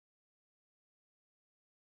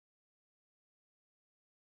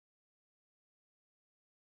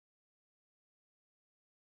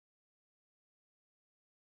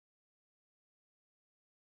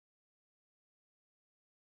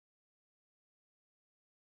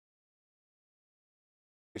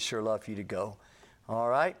sure love for you to go. All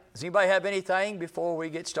right. Does anybody have anything before we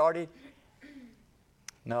get started?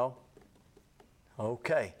 No?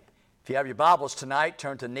 Okay. If you have your Bibles tonight,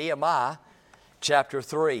 turn to Nehemiah chapter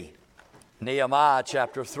 3. Nehemiah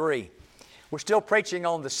chapter 3. We're still preaching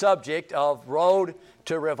on the subject of road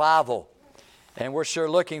to revival. And we're sure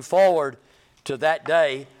looking forward to that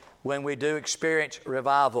day when we do experience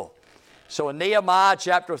revival. So in Nehemiah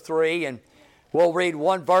chapter 3, and we'll read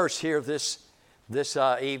one verse here this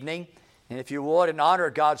evening. And if you would, in honor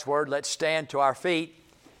of God's Word, let's stand to our feet.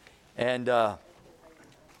 And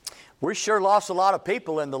we sure lost a lot of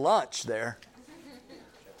people in the lunch there.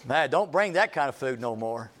 Man, don't bring that kind of food no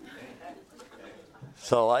more.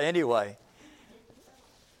 So anyway,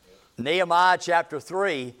 Nehemiah chapter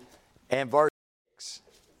 3 and verse 6.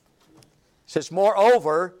 It says,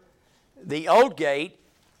 "Moreover, the old gate,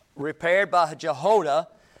 repaired by Jehoiada,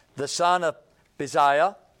 the son of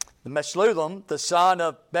Paseah, the Meshullam, the son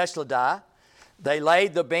of Besodeiah, they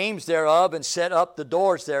laid the beams thereof and set up the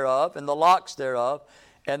doors thereof and the locks thereof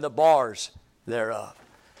and the bars thereof."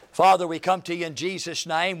 Father, we come to you in Jesus'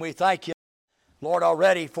 name. We thank you, Lord,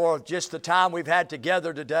 already for just the time we've had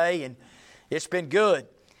together today. And it's been good.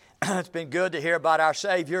 It's been good to hear about our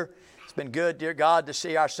Savior. It's been good, dear God, to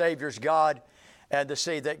see our Savior's God and to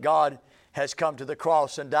see that God has come to the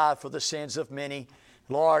cross and died for the sins of many,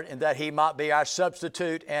 Lord, and that He might be our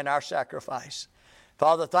substitute and our sacrifice.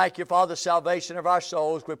 Father, thank you for the salvation of our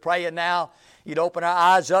souls. We're praying now you'd open our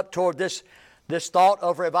eyes up toward this thought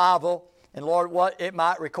of revival, and Lord, what it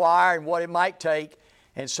might require and what it might take.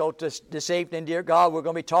 And so this evening, dear God, we're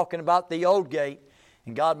going to be talking about the old gate.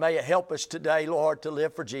 And God, may it help us today, Lord, to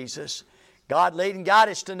live for Jesus. God, lead and guide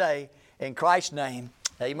us today. In Christ's name,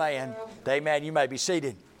 amen. Amen. You may be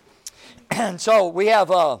seated. And so we have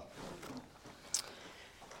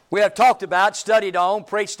talked about, studied on,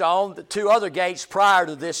 preached on the two other gates prior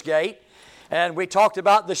to this gate. And we talked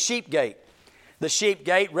about the sheep gate. The sheep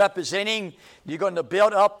gate representing you're going to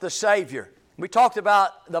build up the Savior. We talked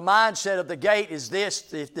about the mindset of the gate is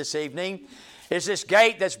this evening. Is this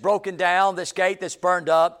gate that's broken down, this gate that's burned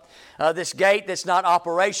up, this gate that's not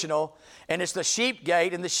operational. And it's the sheep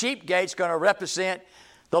gate. And the sheep gate's going to represent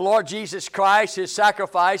the Lord Jesus Christ, His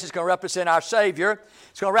sacrifice. It's going to represent our Savior.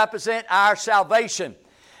 It's going to represent our salvation.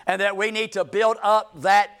 And that we need to build up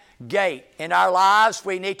that gate. In our lives,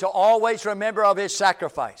 we need to always remember of His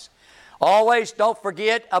sacrifice. Always don't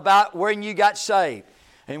forget about when you got saved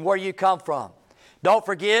and where you come from. Don't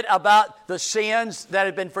forget about the sins that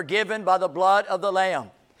have been forgiven by the blood of the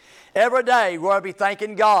Lamb. Every day we're going to be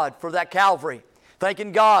thanking God for that Calvary.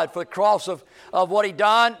 Thanking God for the cross of what He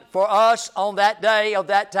done for us on that day of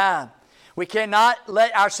that time. We cannot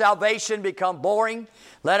let our salvation become boring.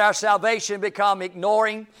 Let our salvation become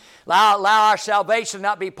ignoring. Allow our salvation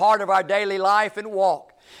not be part of our daily life and walk.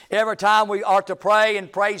 Every time we are to pray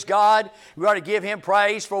and praise God, we are to give Him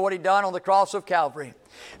praise for what He done on the cross of Calvary.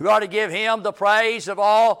 We are to give Him the praise of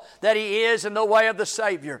all that He is in the way of the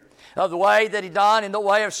Savior, of the way that He done in the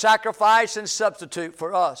way of sacrifice and substitute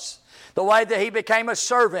for us, the way that He became a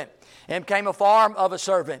servant and became a form of a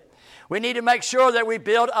servant. We need to make sure that we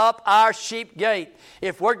build up our sheep gate.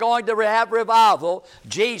 If we're going to have revival,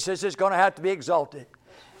 Jesus is going to have to be exalted.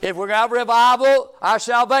 If we're going to have revival, our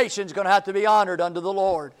salvation is going to have to be honored unto the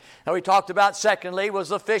Lord. And we talked about, secondly, was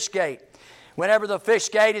the fish gate. Whenever the fish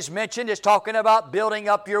gate is mentioned, it's talking about building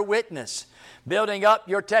up your witness, building up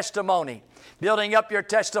your testimony, building up your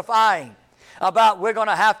testifying. About we're going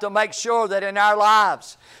to have to make sure that in our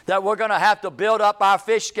lives that we're going to have to build up our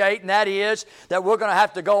fish gate, and that is that we're going to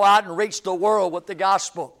have to go out and reach the world with the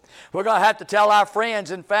gospel. We're going to have to tell our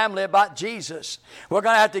friends and family about Jesus. We're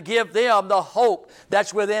going to have to give them the hope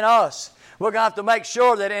that's within us. We're going to have to make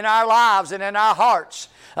sure that in our lives and in our hearts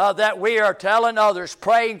that we are telling others,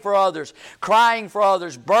 praying for others, crying for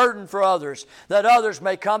others, burdened for others, that others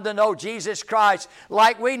may come to know Jesus Christ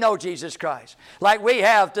like we know Jesus Christ, like we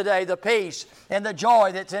have today, the peace and the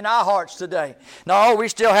joy that's in our hearts today. No, we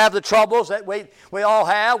still have the troubles that we all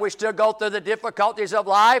have. We still go through the difficulties of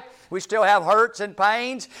life. We still have hurts and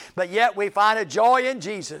pains, but yet we find a joy in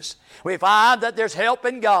Jesus. We find that there's help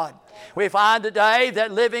in God. We find today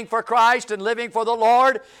that living for Christ and living for the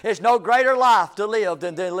Lord is no greater life to live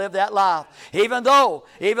than to live that life. Even though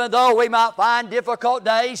we might find difficult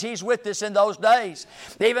days, He's with us in those days.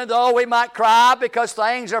 Even though we might cry because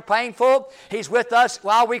things are painful, He's with us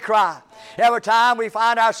while we cry. Every time we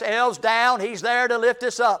find ourselves down, He's there to lift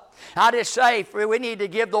us up. I just say we need to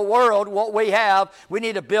give the world what we have. We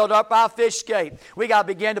need to build up our fish gate. We got to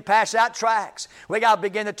begin to pass out tracts. We got to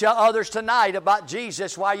begin to tell others tonight about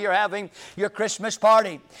Jesus while you're having your Christmas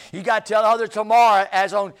party. You got to tell others tomorrow,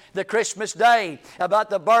 as on the Christmas day,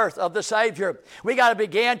 about the birth of the Savior. We got to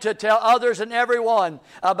begin to tell others and everyone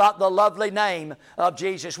about the lovely name of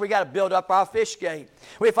Jesus. We got to build up our fish gate.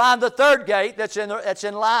 We find the third gate that's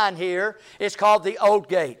in line here. It's called the Old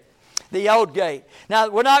Gate. The Old Gate. Now,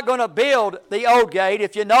 we're not going to build the Old Gate.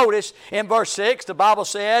 If you notice in verse 6, the Bible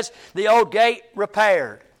says the Old Gate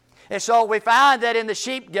repaired. And so we find that in the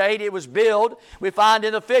sheep gate it was built. We find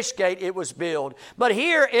in the fish gate it was built. But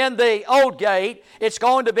here in the Old Gate, it's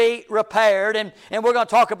going to be repaired. And we're going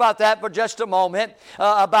to talk about that for just a moment,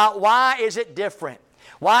 about why is it different.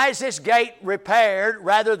 Why is this gate repaired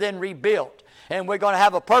rather than rebuilt? And we're going to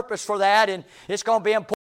have a purpose for that, and it's going to be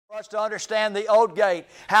important for us to understand the Old Gate.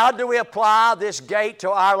 How do we apply this gate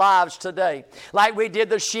to our lives today? Like we did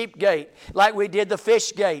the sheep gate, like we did the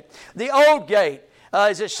fish gate. The Old Gate,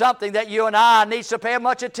 is it something that you and I need to pay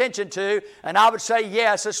much attention to? And I would say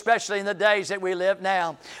yes, especially in the days that we live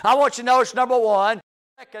now. I want you to notice, number one,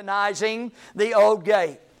 recognizing the Old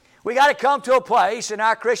Gate. We got to come to a place in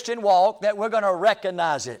our Christian walk that we're going to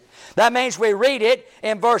recognize it. That means we read it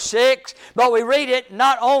in verse 6, but we read it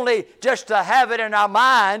not only just to have it in our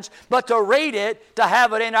minds, but to read it to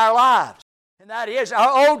have it in our lives. And that is,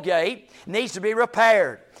 our Old Gate needs to be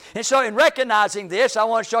repaired. And so in recognizing this, I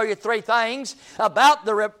want to show you three things about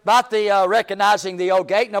recognizing the Old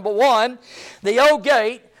Gate. Number one, the Old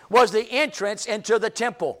Gate was the entrance into the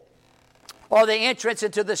temple, or the entrance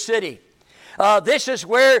into the city. This is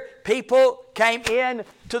where people came in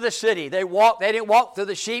to the city. They didn't walk through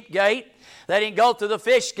the sheep gate. They didn't go through the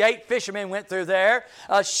fish gate. Fishermen went through there.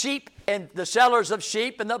 Sheep and the sellers of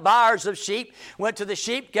sheep and the buyers of sheep went to the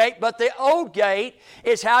sheep gate. But the Old Gate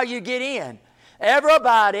is how you get in.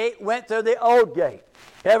 Everybody went through the Old Gate.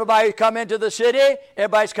 Everybody who come into the city,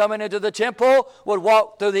 everybody's coming into the temple, would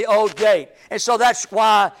walk through the Old Gate. And so that's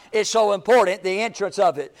why it's so important, the entrance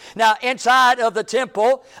of it. Now, inside of the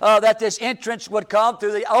temple, that this entrance would come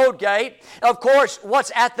through the Old Gate. Of course,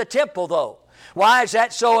 what's at the temple, though? Why is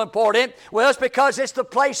that so important? Well, it's because it's the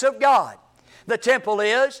place of God. The temple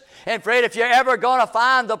is. And friend, if you're ever going to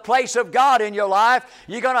find the place of God in your life,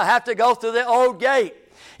 you're going to have to go through the Old Gate.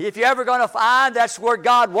 If you're ever going to find that's where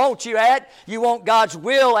God wants you at, you want God's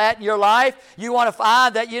will at in your life, you want to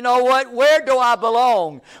find that, you know what, where do I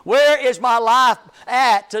belong? Where is my life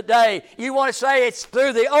at today? You want to say it's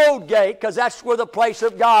through the Old Gate because that's where the place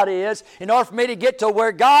of God is. In order for me to get to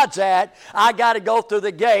where God's at, I got to go through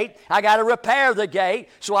the gate. I got to repair the gate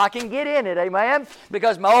so I can get in it, amen?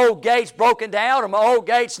 Because my old gate's broken down or my old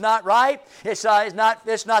gate's not right. It's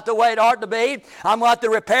not the way it ought to be. I'm going to have to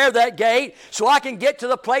repair that gate so I can get to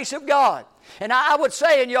the place of God. And I would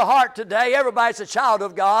say in your heart today, everybody's a child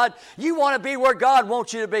of God. You want to be where God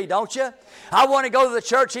wants you to be, don't you? I want to go to the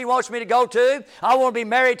church He wants me to go to. I want to be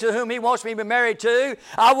married to whom He wants me to be married to.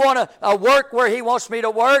 I want to work where He wants me to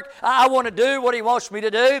work. I want to do what He wants me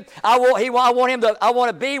to do. I want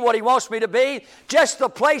to be what He wants me to be. Just the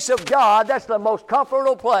place of God, that's the most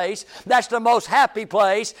comfortable place. That's the most happy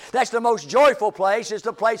place. That's the most joyful place, is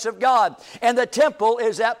the place of God. And the temple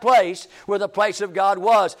is that place where the place of God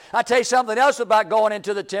was. I tell you something else about going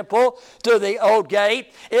into the temple through the Old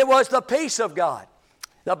Gate. It was the peace of God.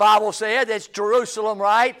 The Bible said it's Jerusalem,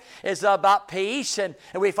 right? It's about peace, and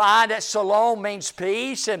we find that Shalom means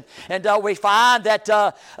peace, and we find that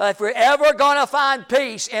if we're ever going to find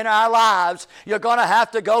peace in our lives, you're going to have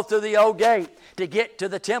to go through the Old Gate to get to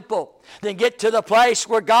the temple. Then get to the place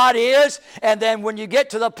where God is, and then when you get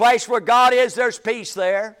to the place where God is, there's peace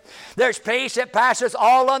there. There's peace that passes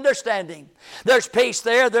all understanding. There's peace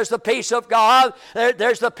there. There's the peace of God.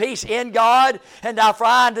 There's the peace in God. And I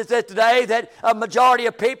find that today that a majority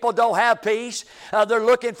of people don't have peace. They're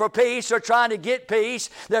looking for peace. They're trying to get peace.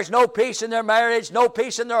 There's no peace in their marriage, no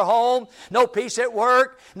peace in their home, no peace at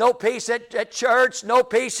work, no peace at church, no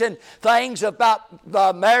peace in things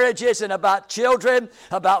about marriages and about children,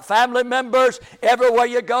 about family members. Everywhere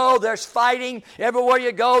you go, there's fighting. Everywhere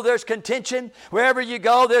you go, there's contention. Wherever you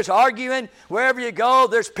go, there's arguing. Wherever you go,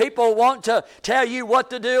 there's people want to tell you what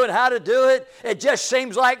to do and how to do it. It just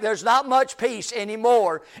seems like there's not much peace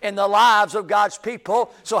anymore in the lives of God's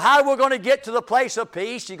people. So how are we going to get to the place of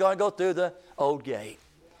peace? You're going to go through the Old Gate.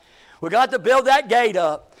 We've got to build that gate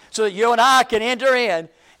up so that you and I can enter in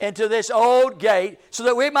into this old gate so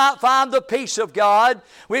that we might find the peace of God.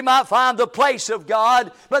 We might find the place of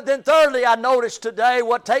God. But then thirdly, I noticed today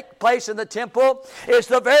what takes place in the temple is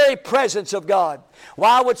the very presence of God.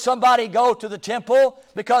 Why would somebody go to the temple?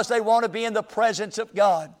 Because they want to be in the presence of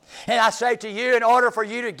God. And I say to you, in order for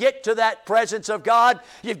you to get to that presence of God,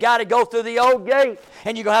 you've got to go through the old gate.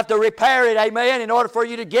 And you're going to have to repair it, amen, in order for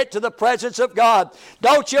you to get to the presence of God.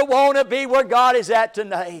 Don't you want to be where God is at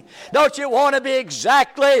today? Don't you want to be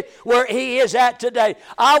exactly where He is at today?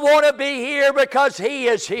 I want to be here because He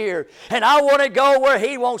is here. And I want to go where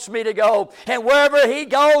He wants me to go. And wherever He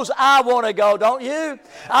goes, I want to go, don't you?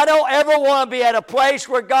 I don't ever want to be at a place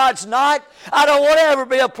where God's not. I don't want to ever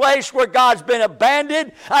be a place where God's been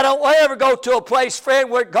abandoned. I don't want to ever go to a place, friend,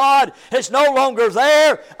 where God is no longer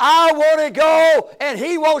there. I want to go, and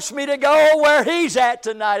He wants me to go where He's at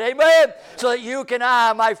tonight. Amen? So that you and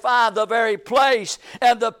I might find the very place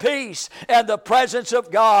and the peace and the presence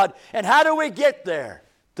of God. And how do we get there?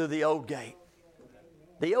 Through the old gate.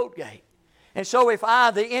 The old gate. And so we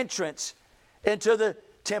find the entrance into the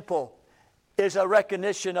temple is a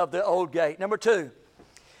recognition of the old gate. Number two,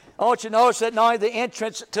 I want you to notice that not only the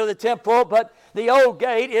entrance to the temple, but the old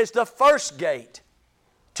gate is the first gate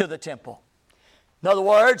to the temple. In other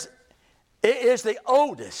words, it is the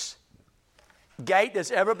oldest gate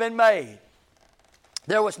that's ever been made.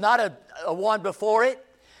 There was not a one before it.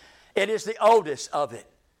 It is the oldest of it.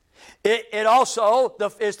 It also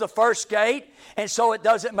is the first gate, and so it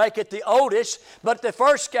doesn't make it the oldest, but the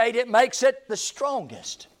first gate, it makes it the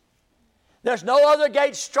strongest. There's no other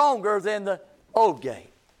gate stronger than the old gate.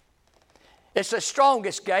 It's the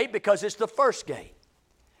strongest gate because it's the first gate.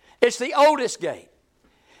 It's the oldest gate.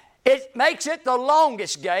 It makes it the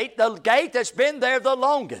longest gate, the gate that's been there the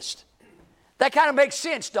longest. That kind of makes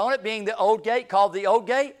sense, don't it, being the old gate, called the old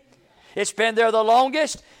gate? It's been there the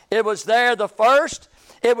longest. It was there the first.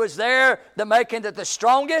 It was there the making it the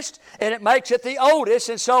strongest, and it makes it the oldest.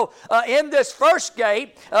 And so in this first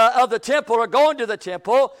gate of the temple, or going to the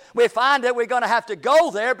temple, we find that we're going to have to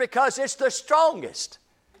go there because it's the strongest.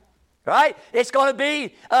 Right? It's going to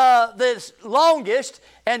be the longest,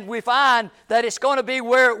 and we find that it's going to be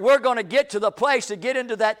where we're going to get to the place to get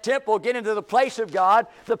into that temple, get into the place of God,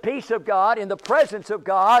 the peace of God, in the presence of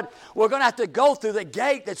God. We're going to have to go through the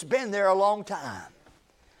gate that's been there a long time.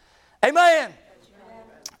 Amen.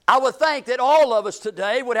 I would think that all of us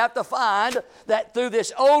today would have to find that through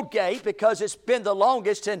this old gate, because it's been the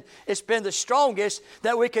longest and it's been the strongest,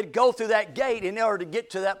 that we could go through that gate in order to get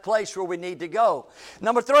to that place where we need to go.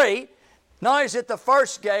 Number three, not only is it the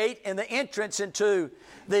first gate and the entrance into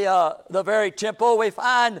the very temple, we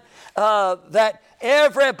find that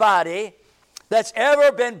everybody that's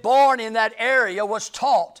ever been born in that area was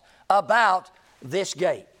taught about this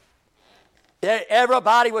gate.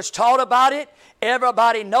 Everybody was taught about it.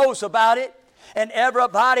 Everybody knows about it, and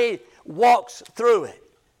everybody walks through it.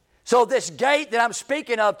 So this gate that I'm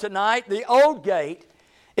speaking of tonight, the old gate,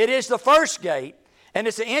 it is the first gate, and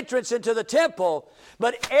it's the entrance into the temple,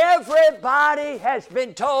 but everybody has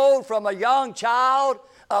been told from a young child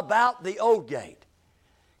about the old gate.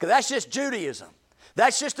 Because that's just Judaism.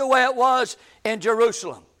 That's just the way it was in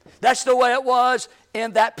Jerusalem. That's the way it was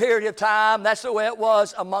in that period of time. That's the way it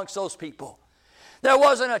was amongst those people. There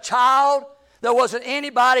wasn't a child, there wasn't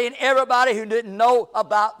anybody and everybody who didn't know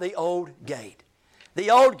about the old gate.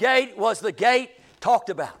 The old gate was the gate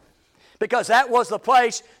talked about, because that was the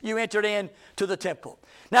place you entered into the temple.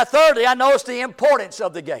 Now thirdly, I noticed the importance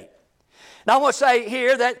of the gate. Now I want to say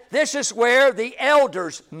here that this is where the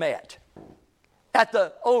elders met, at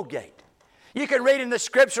the old gate. You can read in the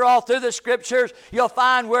Scripture, all through the Scriptures, you'll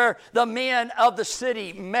find where the men of the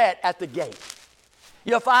city met at the gate.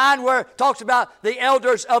 You'll find where it talks about the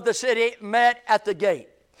elders of the city met at the gate.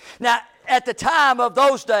 Now, at the time of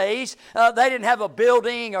those days, they didn't have a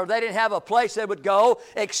building or they didn't have a place they would go,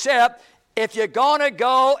 except if you're going to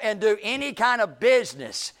go and do any kind of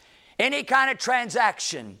business, any kind of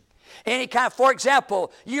transaction, any kind of, for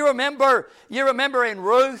example, you remember in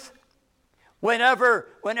Ruth, whenever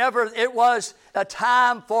it was a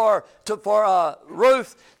time for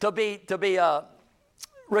Ruth to be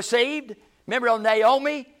received. Remember on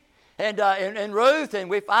Naomi and Ruth, and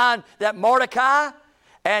we find that Mordecai,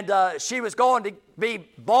 and she was going to be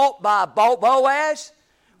bought by Boaz.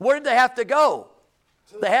 Where did they have to go?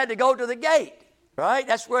 They had to go to the gate, right?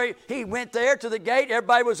 That's where he went there, to the gate.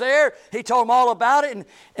 Everybody was there. He told them all about it,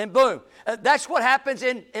 and boom. That's what happens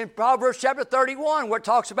in Proverbs chapter 31, where it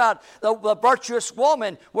talks about the virtuous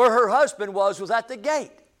woman, where her husband was at the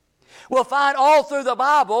gate. We'll find all through the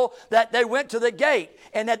Bible that they went to the gate,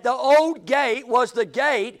 and that the old gate was the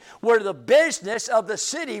gate where the business of the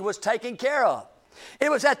city was taken care of. It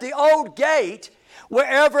was at the old gate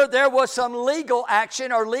wherever there was some legal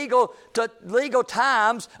action or legal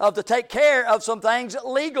times to take care of some things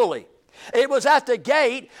legally. It was at the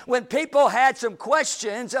gate when people had some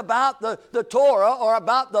questions about the Torah or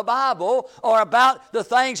about the Bible or about the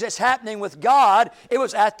things that's happening with God. It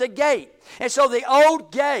was at the gate. And so the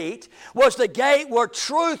old gate was the gate where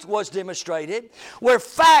truth was demonstrated, where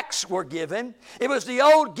facts were given. It was the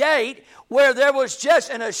old gate where there was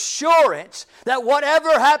just an assurance that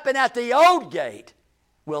whatever happened at the old gate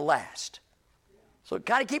will last. So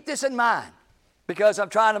kind of keep this in mind, because I'm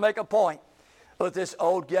trying to make a point with this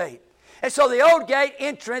old gate. And so the old gate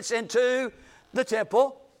entrance into the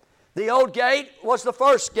temple, the old gate was the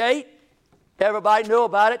first gate. Everybody knew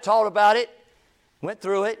about it, taught about it, went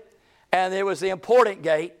through it, and it was the important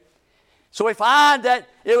gate. So we find that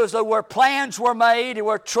it was where plans were made and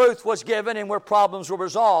where truth was given and where problems were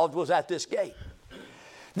resolved was at this gate.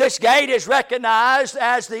 This gate is recognized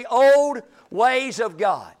as the old ways of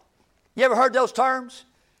God. You ever heard those terms?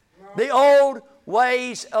 The old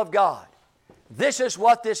ways of God. This is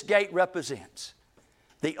what this gate represents.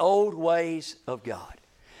 The old ways of God.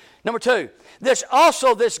 Number two, this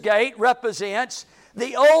gate represents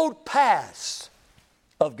the old paths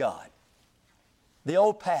of God. The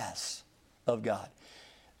old paths of God.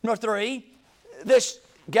 Number three, this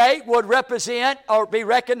gate would represent or be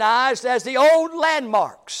recognized as the old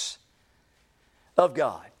landmarks of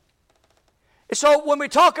God. So when we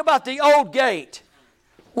talk about the old gate,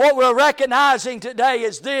 what we're recognizing today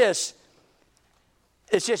is this.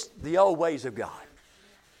 It's just the old ways of God.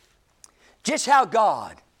 Just how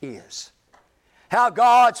God is. How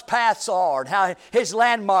God's paths are and how His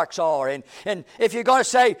landmarks are. And if you're going to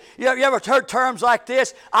say, you ever heard terms like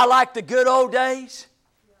this, I like the good old days?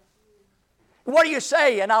 What do you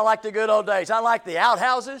say? And I like the good old days. I like the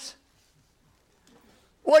outhouses.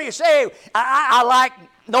 What do you say? I like,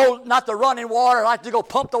 no, not the running water. I like to go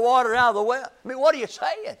pump the water out of the well. I mean, what are you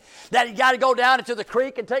saying? That you got to go down into the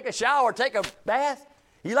creek and take a shower, take a bath?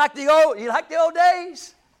 You like the old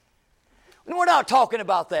days? We're not talking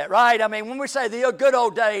about that, right? I mean, when we say the good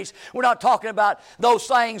old days, we're not talking about those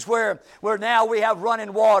things where now we have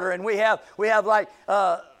running water and we have like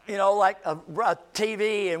like a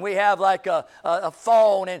TV, and we have like a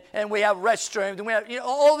phone, and we have restrooms, and we have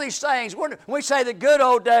all these things. When we say the good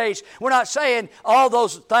old days, we're not saying all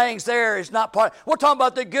those things there is not part. We're talking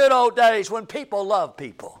about the good old days when people love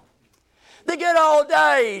people. The good old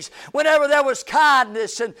days, whenever there was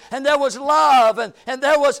kindness and there was love and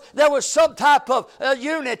there was some type of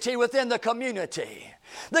unity within the community.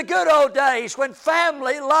 The good old days when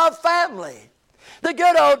family loved family. The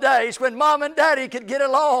good old days when mom and daddy could get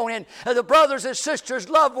along and the brothers and sisters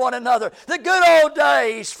loved one another. The good old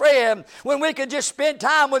days, friend, when we could just spend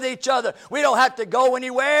time with each other. We don't have to go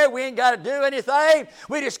anywhere. We ain't got to do anything.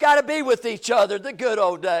 We just got to be with each other. The good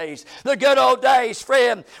old days. The good old days,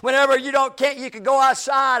 friend, whenever you can go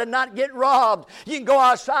outside and not get robbed. You can go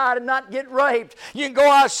outside and not get raped. You can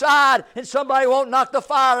go outside and somebody won't knock the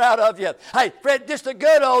fire out of you. Hey, friend, just the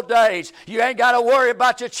good old days. You ain't got to worry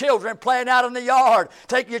about your children playing out in the yard.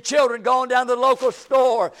 Take your children going down to the local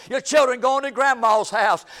store. Your children going to grandma's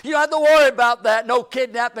house. You don't have to worry about that. No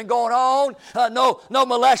kidnapping going on. No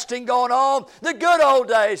molesting going on. The good old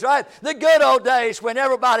days, right? The good old days when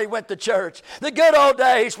everybody went to church. The good old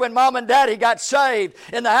days when mom and daddy got saved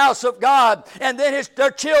in the house of God. And then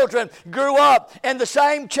their children grew up in the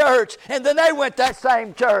same church. And then they went that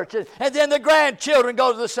same church. And then the grandchildren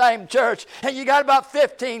go to the same church. And you got about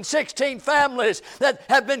 15, 16 families that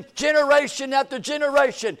have been generation after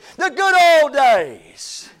generation. The good old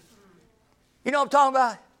days. You know what I'm talking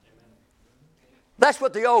about? That's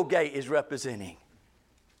what the old gate is representing.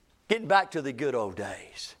 Getting back to the good old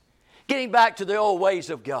days. Getting back to the old ways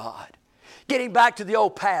of God. Getting back to the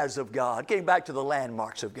old paths of God. Getting back to the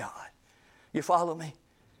landmarks of God. You follow me?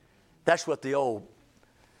 That's what the old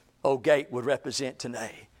gate would represent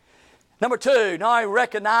today. Number two, not only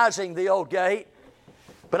recognizing the old gate,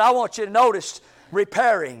 but I want you to notice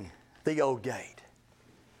repairing the old gate.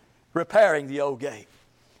 Repairing the old gate.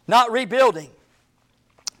 Not rebuilding.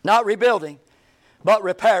 Not rebuilding, but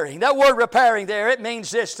repairing. That word repairing there, it means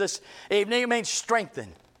this evening, it means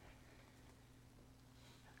strengthen.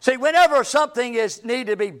 See, whenever something is needed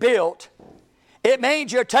to be built, it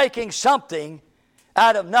means you're taking something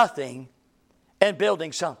out of nothing and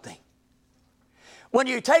building something. When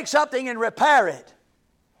you take something and repair it,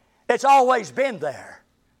 it's always been there.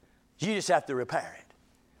 You just have to repair it.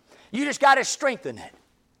 You just got to strengthen it.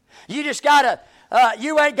 You just got to,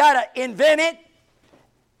 you ain't got to invent it.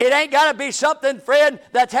 It ain't got to be something, friend,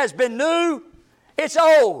 that has been new. It's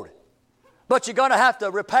old. But you're going to have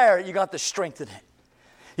to repair it. You're going to have to strengthen it.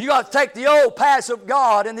 You got to take the old paths of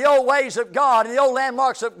God and the old ways of God and the old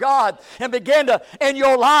landmarks of God and begin to, in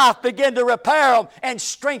your life, begin to repair them and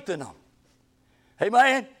strengthen them.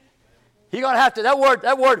 Amen? You're going to have to,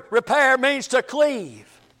 that word repair means to cleave.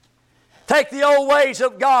 Take the old ways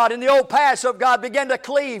of God and the old paths of God, begin to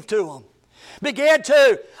cleave to them. Begin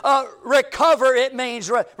to recover, it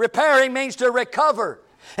means, repairing means to recover.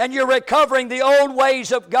 And you're recovering the old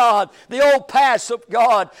ways of God, the old paths of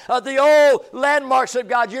God, the old landmarks of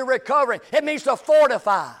God. You're recovering. It means to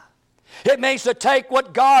fortify. It means to take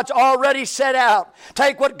what God's already set out.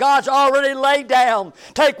 Take what God's already laid down.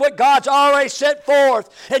 Take what God's already set forth.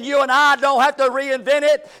 And you and I don't have to reinvent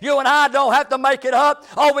it. You and I don't have to make it up.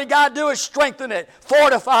 All we got to do is strengthen it,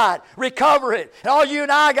 fortify it, recover it. And all you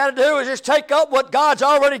and I got to do is just take up what God's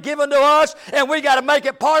already given to us, and we got to make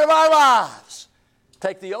it part of our lives.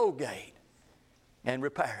 Take the old gate and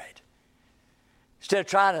repair it. Instead of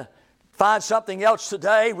trying to find something else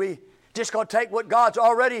today, we just going to take what God's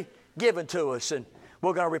already given to us, and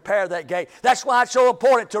we're going to repair that gate. That's why it's so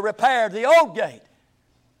important to repair the old gate.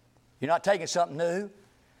 You're not taking something new.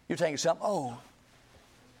 You're taking something old.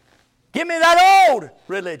 Give me that old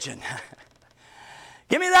religion.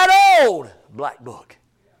 Give me that old black book.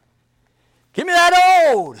 Give me that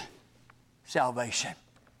old salvation.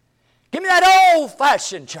 Give me that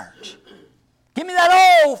old-fashioned church. Give me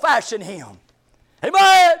that old-fashioned hymn.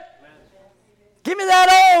 Amen? Give me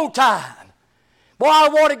that old time. Boy, I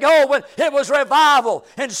want to go when it was revival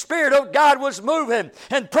and the Spirit of God was moving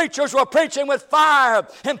and preachers were preaching with fire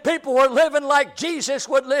and people were living like Jesus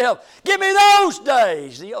would live. Give me those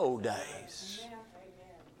days, the old days.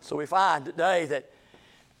 So we find today that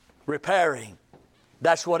repairing,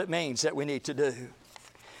 that's what it means that we need to do.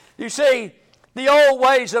 You see, the old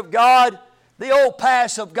ways of God, the old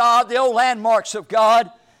paths of God, the old landmarks of God,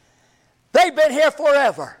 they've been here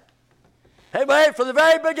forever. Amen. From the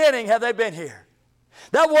very beginning have they been here.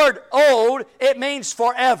 That word old, it means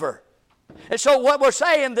forever. And so what we're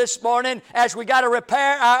saying this morning, as we got to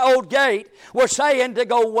repair our old gate, we're saying to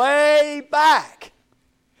go way back.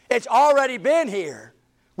 It's already been here.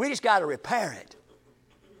 We just got to repair it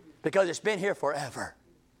because it's been here forever.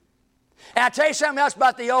 And I tell you something else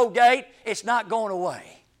about the old gate, it's not going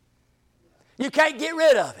away. You can't get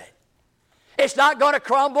rid of it. It's not going to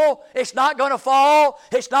crumble. It's not going to fall.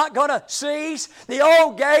 It's not going to cease. The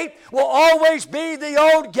old gate will always be the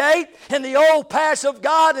old gate, and the old paths of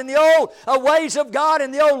God and the old ways of God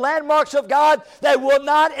and the old landmarks of God, they will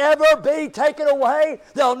not ever be taken away.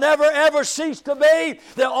 They'll never ever cease to be.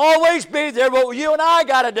 They'll always be there. What you and I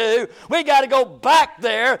got to do, we got to go back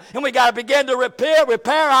there and we got to begin to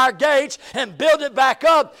repair our gates and build it back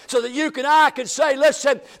up so that you and I can say,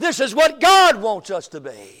 listen, this is what God wants us to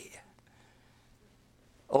be.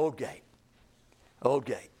 Old gate. Old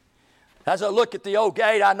gate. As I look at the old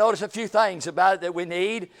gate, I notice a few things about it that we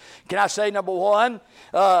need. Can I say number one?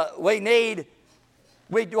 What we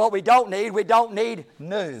don't need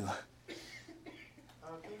new.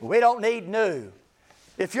 We don't need new.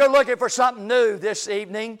 If you're looking for something new this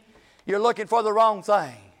evening, you're looking for the wrong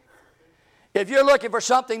thing. If you're looking for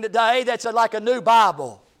something today that's like a new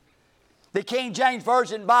Bible, the King James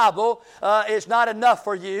Version Bible is not enough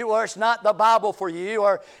for you, or it's not the Bible for you,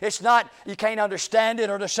 or it's not, you can't understand it,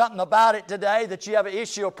 or there's something about it today that you have an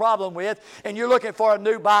issue or problem with, and you're looking for a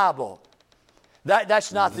new Bible.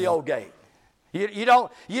 That's not the old gate. You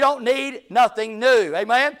don't need nothing new.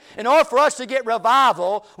 Amen? In order for us to get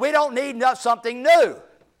revival, we don't need something new.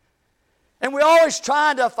 And we're always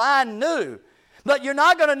trying to find new. But you're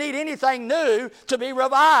not going to need anything new to be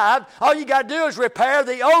revived. All you got to do is repair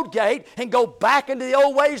the old gate and go back into the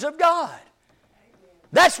old ways of God.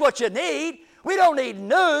 That's what you need. We don't need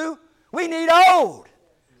new. We need old.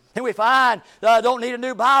 And we find that I don't need a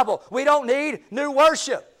new Bible. We don't need new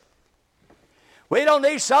worship. We don't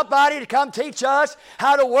need somebody to come teach us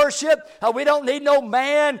how to worship. We don't need no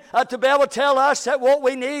man to be able to tell us that what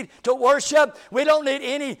we need to worship. We don't need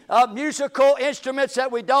any musical instruments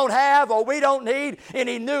that we don't have, or we don't need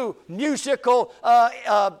any new musical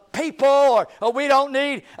people, or we don't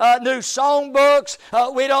need new songbooks.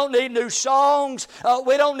 We don't need new songs.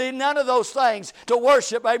 We don't need none of those things to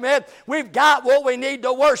worship. Amen. We've got what we need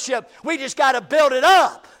to worship. We just got to build it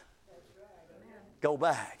up. Go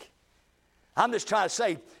back. I'm just trying to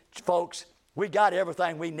say, folks, we got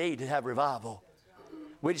everything we need to have revival.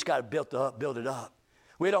 We just got to build it up.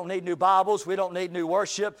 We don't need new Bibles. We don't need new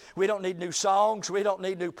worship. We don't need new songs. We don't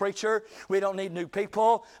need new preacher. We don't need new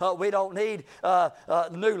people. We don't need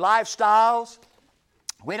new lifestyles.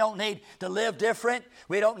 We don't need to live different.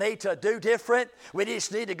 We don't need to do different. We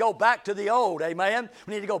just need to go back to the old, amen?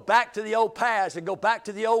 We need to go back to the old paths and go back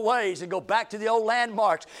to the old ways and go back to the old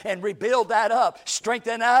landmarks and rebuild that up,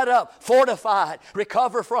 strengthen that up, fortify it,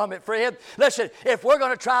 recover from it, friend. Listen, if we're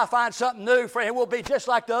going to try to find something new, friend, we'll be just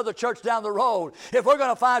like the other church down the road. If we're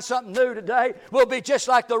going to find something new today, we'll be just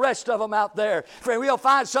like the rest of them out there. Friend, we'll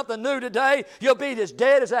find something new today, you'll be as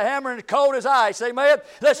dead as a hammer and as cold as ice, amen?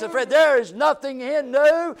 Listen, friend, there is nothing in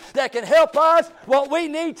new that can help us. What we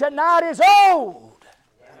need tonight is old.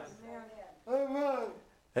 Amen.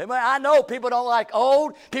 Amen. I know people don't like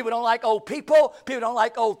old. People don't like old people. People don't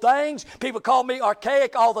like old things. People call me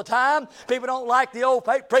archaic all the time. People don't like the old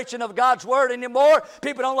preaching of God's Word anymore.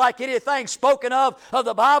 People don't like anything spoken of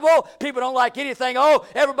the Bible. People don't like anything old.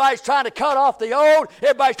 Everybody's trying to cut off the old.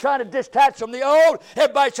 Everybody's trying to detach from the old.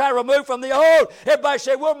 Everybody's trying to remove from the old. Everybody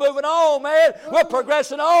say, we're moving on, man. We're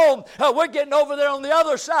progressing on. We're getting over there on the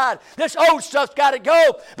other side. This old stuff's got to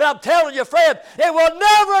go. But I'm telling you, friend, it will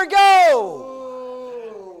never go.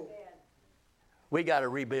 We got to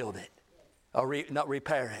rebuild it, or not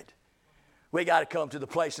repair it. We got to come to the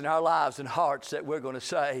place in our lives and hearts that we're going to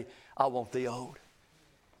say, I want the old.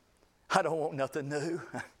 I don't want nothing new.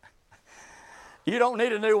 You don't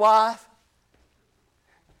need a new wife.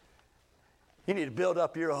 You need to build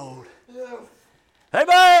up your old.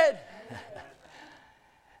 Amen.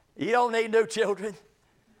 You don't need new children.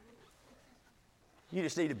 You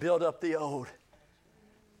just need to build up the old.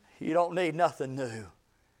 You don't need nothing new.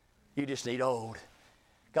 You just need old.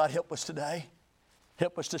 God, help us today.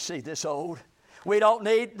 Help us to see this old. We don't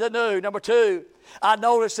need the new. Number two, I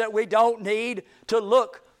notice that we don't need to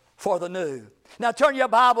look for the new. Now turn your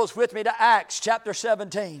Bibles with me to Acts chapter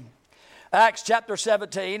 17. Acts chapter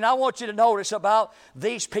 17. I want you to notice about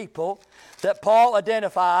these people that Paul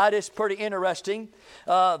identified. It's pretty interesting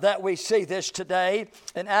that we see this today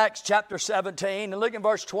in Acts chapter 17. And look in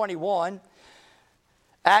verse 21.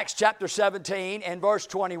 Acts chapter 17 and verse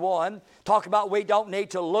 21 talk about we don't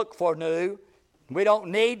need to look for new. We don't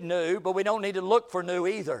need new, but we don't need to look for new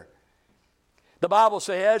either. The Bible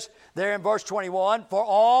says there in verse 21, for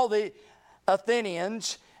all the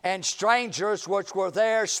Athenians and strangers which were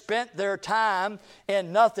there spent their time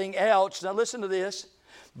in nothing else. Now listen to this.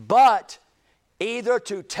 But either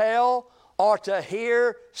to tell or to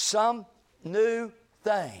hear some new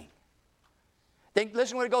thing. Then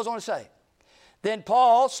listen what it goes on to say. Then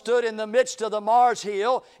Paul stood in the midst of the Mars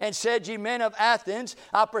hill and said, Ye men of Athens,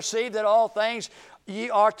 I perceive that all things ye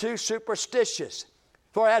are too superstitious.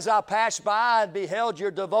 For as I passed by and beheld your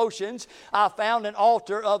devotions, I found an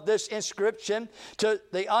altar of this inscription, to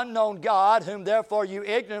the unknown God, whom therefore you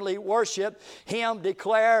ignorantly worship, him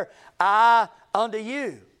declare I unto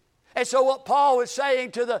you. And so what Paul was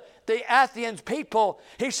saying to the Athens people,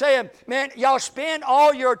 he's saying, man, y'all spend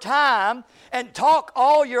all your time and talk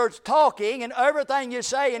all your talking, and everything you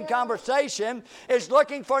say in conversation is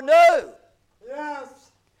looking for new.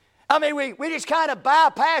 Yes. I mean, we just kind of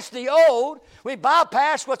bypass the old. We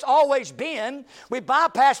bypass what's always been. We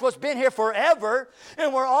bypass what's been here forever.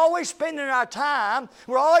 And we're always spending our time.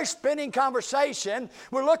 We're always spending conversation.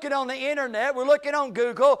 We're looking on the internet. We're looking on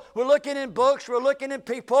Google. We're looking in books. We're looking in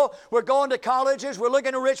people. We're going to colleges. We're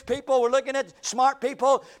looking at rich people. We're looking at smart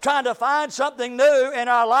people, trying to find something new in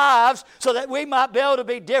our lives so that we might be able to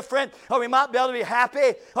be different, or we might be able to be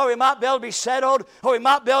happy, or we might be able to be settled, or we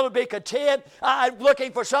might be able to be content. I'm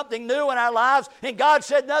looking for something new in our lives, and God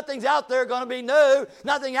said nothing's out there going to be new.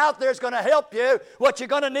 Nothing out there is going to help you. What you're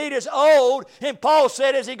going to need is old. And Paul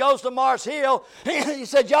said as he goes to Mars Hill, he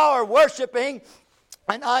said, y'all are worshiping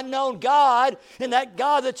an unknown God, and that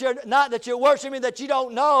God that you're worshiping that you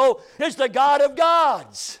don't know is the God of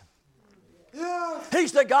gods. Yes.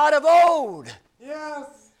 He's the God of old.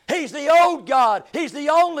 Yes. He's the old God. He's the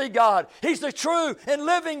only God. He's the true and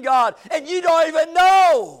living God, and you don't even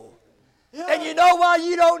know. Yeah. And you know why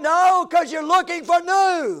you don't know? Because you're looking for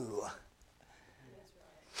new.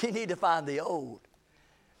 You need to find the old.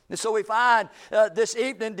 And so we find this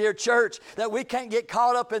evening, dear church, that we can't get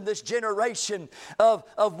caught up in this generation of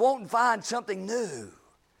wanting to find something new.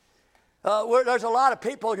 There's a lot of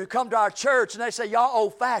people who come to our church and they say, y'all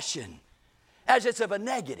old-fashioned, as it's of a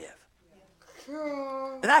negative.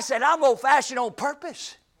 And I said, I'm old-fashioned on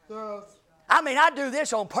purpose. I mean, I do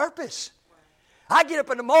this on purpose. I get up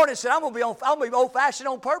in the morning and say, I'm going to be old-fashioned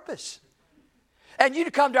on purpose. And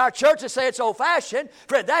you come to our church and say it's old-fashioned.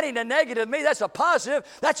 Friend, that ain't a negative to me. That's a positive.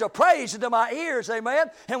 That's a praise into my ears,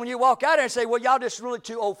 amen? And when you walk out there and say, well, y'all just really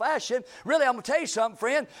too old-fashioned, really, I'm going to tell you something,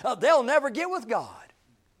 friend. They'll never get with God.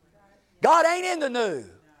 God ain't in the new.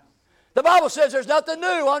 The Bible says there's nothing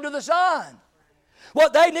new under the sun.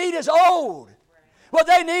 What they need is old. What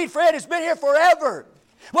they need, friend, has been here forever.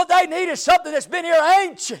 What they need is something that's been here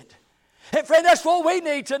ancient. And friend, that's what we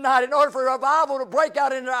need tonight in order for revival to break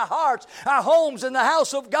out into our hearts, our homes, in the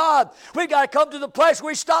house of God. We've got to come to the place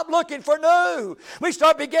where we stop looking for new. We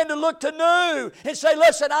start beginning to look to new and say,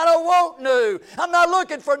 listen, I don't want new. I'm not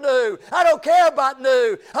looking for new. I don't care about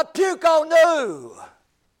new. I puke on new.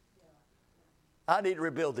 I need to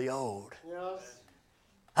rebuild the old. Yes.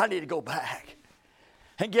 I need to go back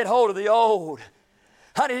and get hold of the old.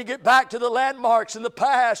 I need to get back to the landmarks in the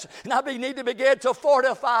past, and I need to begin to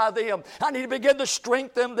fortify them. I need to begin to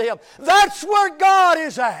strengthen them. That's where God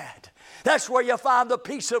is at. That's where you find the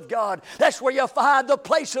peace of God. That's where you find the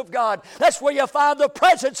place of God. That's where you find the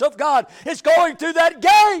presence of God. It's going through that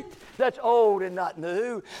gate that's old and not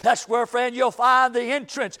new. That's where, friend, you'll find the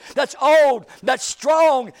entrance that's old, that's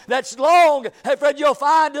strong, that's long. Hey, friend, you'll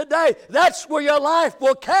find today that's where your life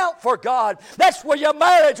will count for God. That's where your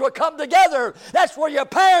marriage will come together. That's where your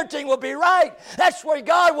parenting will be right. That's where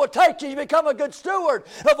God will take you. You become a good steward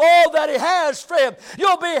of all that He has, friend.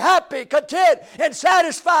 You'll be happy, content, and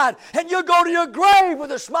satisfied. And you'll go to your grave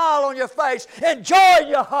with a smile on your face and joy in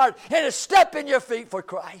your heart and a step in your feet for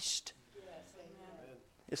Christ.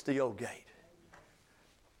 It's the old gate.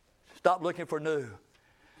 Stop looking for new.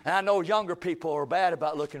 And I know younger people are bad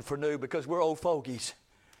about looking for new because we're old fogies.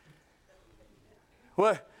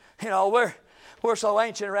 We're so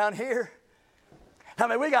ancient around here. I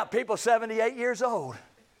mean, we got people 78 years old.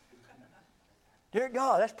 Dear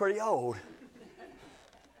God, that's pretty old.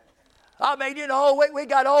 I mean, we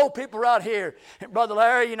got old people around here. And Brother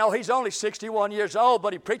Larry, he's only 61 years old,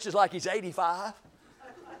 but he preaches like he's 85.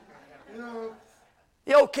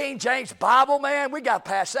 The old King James Bible, man, we got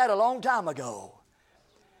past that a long time ago.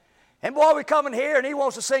 And boy, we come in here and he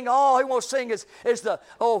wants to sing is the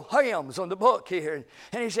old hymns on the book here.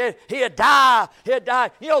 And he said, he'd die.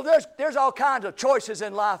 There's all kinds of choices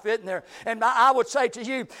in life, isn't there? And I would say to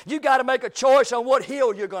you, you got to make a choice on what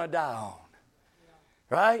hill you're going to die on.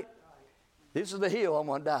 Right? This is the hill I'm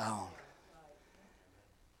going to die on.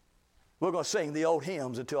 We're going to sing the old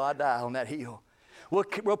hymns until I die on that hill.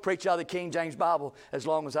 We'll preach out of the King James Bible as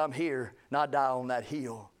long as I'm here, not die on that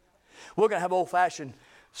hill. We're going to have old-fashioned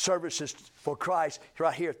services for Christ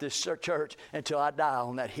right here at this church until I die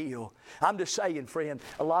on that hill. I'm just saying, friend,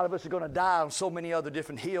 a lot of us are going to die on so many other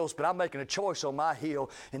different hills, but I'm making a choice on my hill,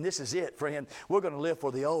 and this is it, friend. We're going to live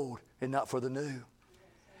for the old and not for the new.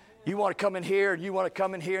 You want to come in here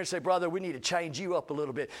and say, brother, we need to change you up a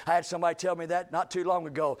little bit. I had somebody tell me that not too long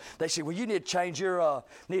ago. They said, well, you need to change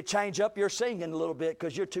up your singing a little bit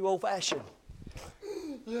because you're too old-fashioned.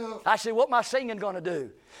 Yeah. I said, what my singing going to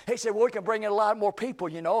do? He said, well, we can bring in a lot more people,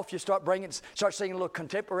 if you start singing a little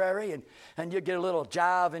contemporary and you get a little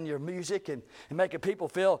jive in your music and making people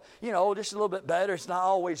feel, just a little bit better. It's not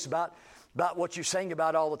always about what you sing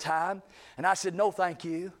about all the time. And I said, no, thank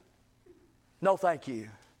you. No, thank you.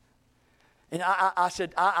 And I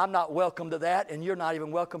said, I'm not welcome to that, and you're not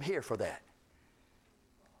even welcome here for that.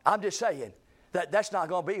 I'm just saying that's not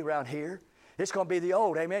going to be around here. It's going to be the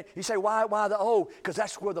old, amen? You say, why the old? Because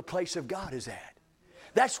that's where the place of God is at.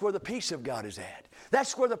 That's where the peace of God is at.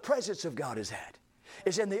 That's where the presence of God is at.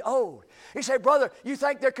 It's in the old. You say, brother, you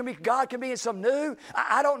think God can be in some new?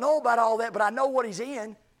 I don't know about all that, but I know what He's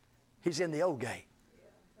in. He's in the old gate.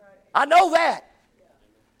 I know that.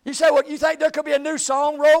 You say, well, you think there could be a new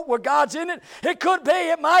song wrote where God's in it? It could be.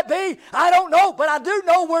 It might be. I don't know, but I do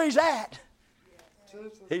know where He's at.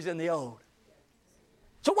 He's in the old.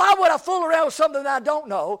 So why would I fool around with something that I don't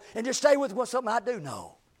know and just stay with something I do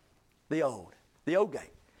know? The old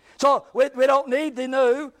gate. So we don't need the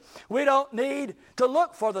new. We don't need to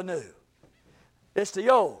look for the new. It's the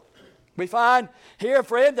old. We find here,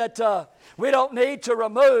 friend, that we don't need to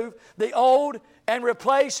remove the old and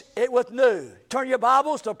replace it with new. Turn your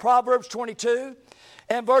Bibles to Proverbs 22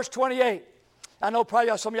 and verse 28. I know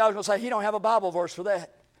probably some of y'all are going to say, he don't have a Bible verse for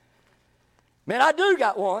that. Man, I do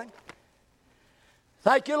got one.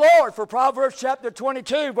 Thank you, Lord, for Proverbs chapter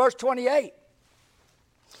 22, verse 28.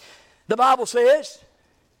 The Bible says,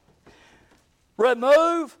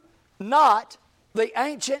 remove not the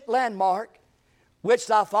ancient landmark which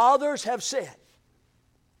thy fathers have set.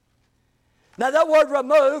 Now that word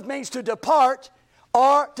remove means to depart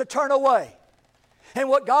or to turn away. And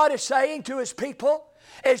what God is saying to His people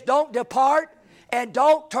is don't depart and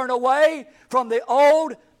don't turn away from the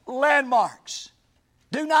old landmarks.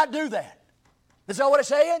 Do not do that. Is that what it's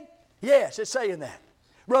saying? Yes, it's saying that.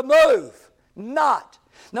 Remove not.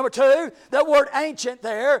 Number two, that word ancient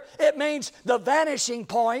there, it means the vanishing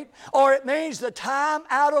point, or it means the time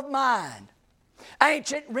out of mind.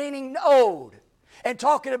 Ancient meaning old. and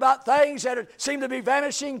talking about things that seem to be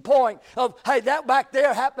vanishing point of, hey, that back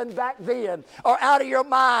there happened back then, or out of your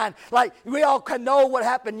mind. Like we all can know what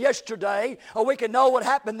happened yesterday, or we can know what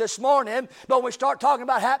happened this morning, but when we start talking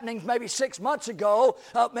about happenings maybe 6 months ago,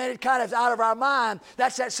 man, it kind of is out of our mind.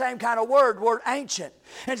 That's that same kind of word ancient.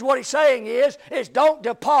 And what he's saying is don't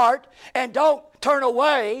depart and don't turn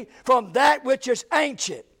away from that which is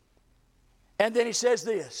ancient. And then he says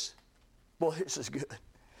this. Boy, this is good.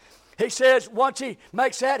 He says, once he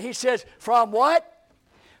makes that, he says, from what?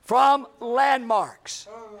 From landmarks.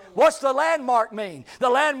 What's the landmark mean? The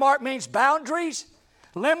landmark means boundaries,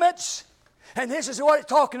 limits. And this is what it's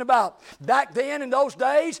talking about. Back then, in those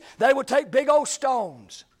days, they would take big old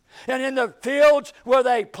stones. And in the fields where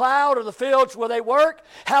they plowed or the fields where they worked,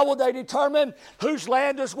 how would they determine whose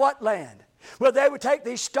land is what land? Well, they would take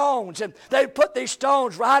these stones and they would put these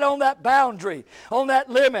stones right on that boundary, on that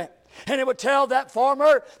limit. And it would tell that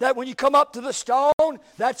farmer that when you come up to the stone,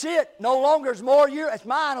 that's it. No longer is more it's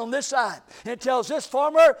mine on this side. And it tells this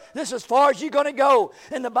farmer, this is as far as you're going to go.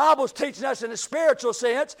 And the Bible's teaching us in a spiritual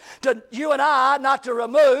sense to you and I not to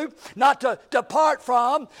remove, not to depart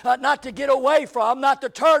from, not to get away from, not to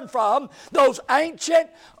turn from those ancient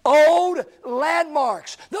old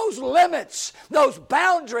landmarks, those limits, those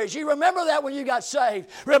boundaries. You remember that when you got saved.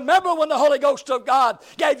 Remember when the Holy Ghost of God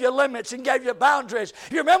gave you limits and gave you boundaries.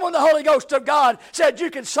 You remember when the Holy Ghost of God said you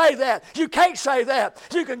can say that, you can't say that,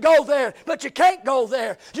 you can go there, but you can't go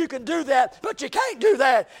there. You can do that, but you can't do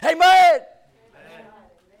that. Amen.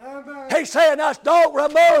 Amen. He's saying us don't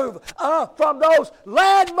remove from those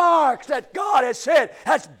landmarks that God has said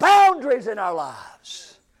as boundaries in our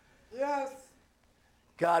lives. Yes.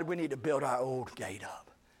 God, we need to build our old gate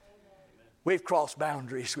up. We've crossed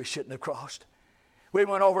boundaries we shouldn't have crossed. We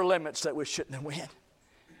went over limits that we shouldn't have went.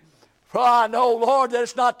 For I know, Lord, that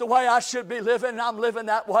it's not the way I should be living, and I'm living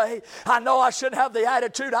that way. I know I shouldn't have the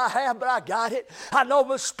attitude I have, but I got it. I know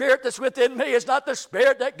the spirit that's within me is not the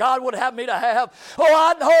spirit that God would have me to have. Oh,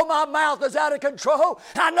 I know my mouth is out of control.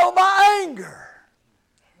 I know my anger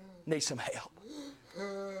needs some help.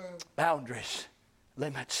 Boundaries,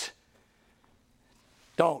 limits.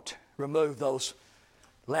 Don't remove those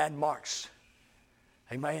landmarks.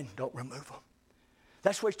 Amen. Don't remove them.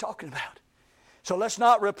 That's what he's talking about. So let's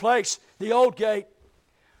not replace the old gate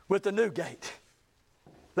with the new gate.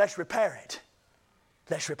 Let's repair it.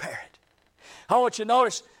 Let's repair it. I want you to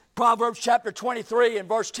notice Proverbs chapter 23 and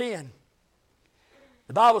verse 10.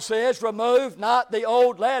 The Bible says, remove not the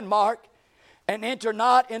old landmark and enter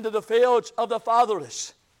not into the fields of the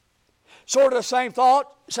fatherless. Sort of the same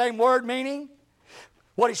thought, same word meaning.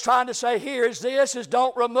 What he's trying to say here is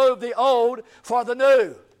don't remove the old for the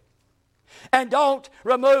new. And don't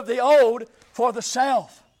remove the old for the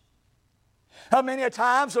self. How many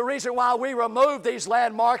times the reason why we remove these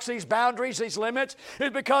landmarks, these boundaries, these limits is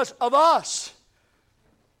because of us.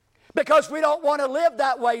 Because we don't want to live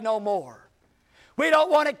that way no more. We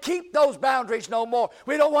don't want to keep those boundaries no more.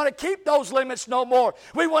 We don't want to keep those limits no more.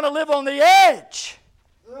 We want to live on the edge.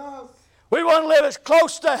 Yes. We want to live as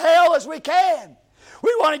close to hell as we can.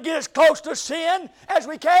 We want to get as close to sin as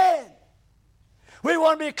we can. We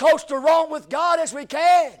want to be close to wrong with God as we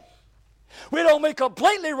can. We don't be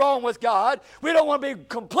completely wrong with God. We don't want to be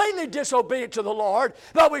completely disobedient to the Lord,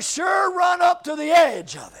 but we sure run up to the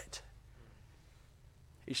edge of it.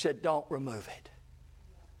 He said, don't remove it.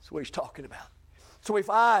 That's what he's talking about. So we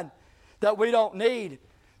find that we don't need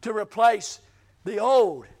to replace the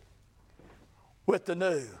old with the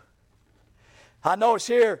new. I notice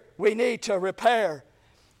here we need to repair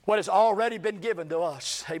what has already been given to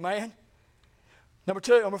us. Amen.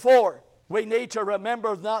 Number 4, we need to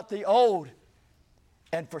remember not the old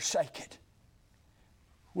and forsake it.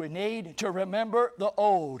 We need to remember the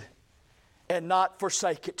old and not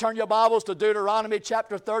forsake it. Turn your Bibles to Deuteronomy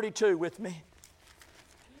chapter 32 with me.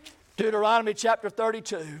 Deuteronomy chapter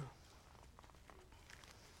 32.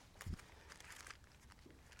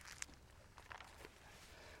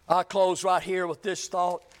 I'll close right here with this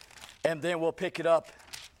thought, and then we'll pick it up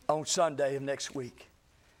on Sunday of next week.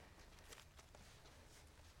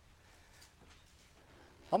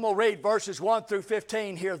 I'm going to read verses 1 through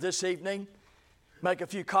 15 here this evening, make a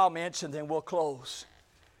few comments, and then we'll close.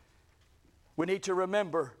 We need to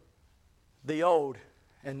remember the old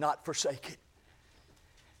and not forsake it.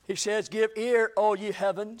 He says, give ear, O ye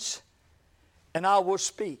heavens, and I will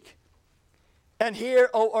speak. And hear,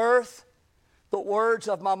 O earth, the words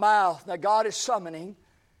of my mouth. Now God is summoning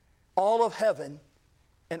all of heaven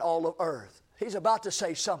and all of earth. He's about to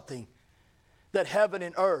say something that heaven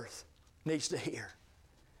and earth needs to hear.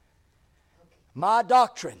 My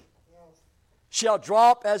doctrine shall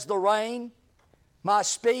drop as the rain, My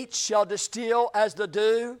speech shall distill as the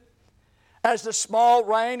dew, as the small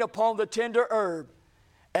rain upon the tender herb,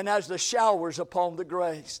 and as the showers upon the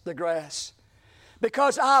grass.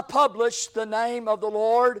 Because I publish the name of the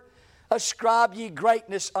Lord, ascribe ye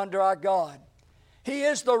greatness unto our God. He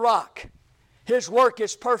is the rock. His work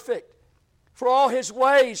is perfect. For all His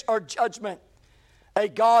ways are judgment. A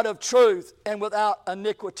God of truth and without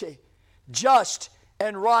iniquity. Just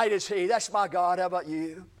and right is He. That's my God. How about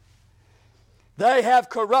you? They have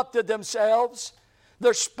corrupted themselves.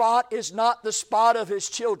 Their spot is not the spot of His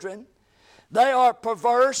children. They are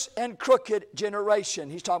perverse and crooked generation.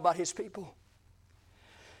 He's talking about His people.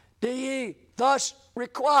 Do ye thus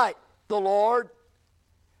requite the Lord,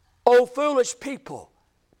 O foolish people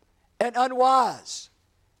and unwise?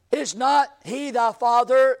 Is not He thy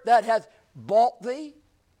Father that hath bought thee?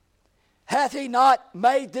 Hath He not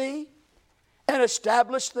made thee and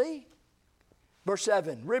established thee? Verse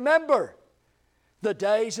 7, remember the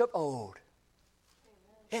days of old.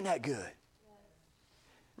 Isn't that good?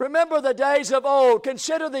 Remember the days of old.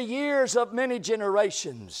 Consider the years of many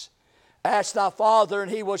generations. Ask thy father,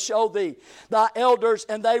 and he will show thee. Thy elders,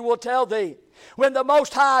 and they will tell thee. When the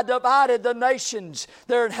Most High divided the nations,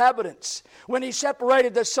 their inhabitants, when He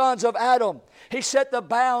separated the sons of Adam, He set the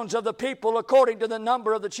bounds of the people according to the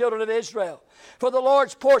number of the children of Israel. For the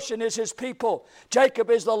Lord's portion is His people.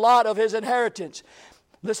 Jacob is the lot of His inheritance.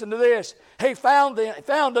 Listen to this. He found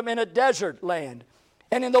them in a desert land,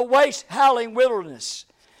 and in the waste howling wilderness.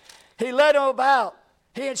 He led him about.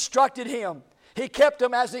 He instructed him. He kept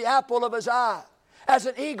him as the apple of His eye. As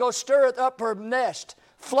an eagle stirreth up her nest,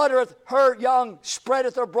 fluttereth her young,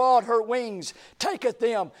 spreadeth abroad her wings, taketh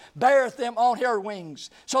them, beareth them on her wings.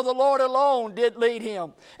 So the Lord alone did lead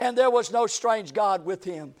him, and there was no strange God with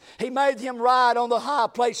him. He made him ride on the high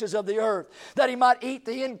places of the earth, that he might eat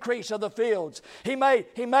the increase of the fields. He made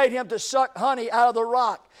him to suck honey out of the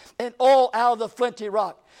rock, and oil out of the flinty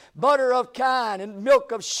rock. Butter of kine and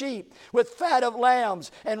milk of sheep, with fat of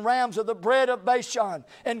lambs and rams of the bread of Bashan,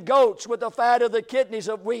 and goats with the fat of the kidneys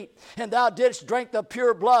of wheat. And thou didst drink the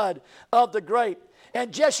pure blood of the grape.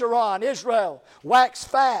 And Jeshurun, Israel, waxed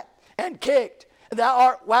fat and kicked. Thou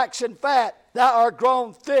art waxen fat, thou art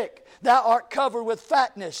grown thick, thou art covered with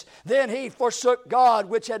fatness. Then he forsook God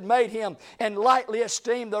which had made him, and lightly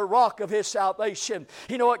esteemed the rock of his salvation.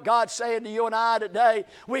 You know what God's saying to you and I today?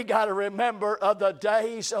 We got to remember of the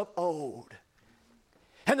days of old.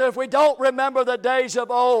 And if we don't remember the days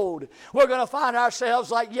of old, we're going to find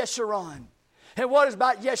ourselves like Jeshurun. And what is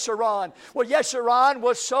about Jeshurun? Well, Jeshurun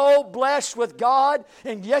was so blessed with God,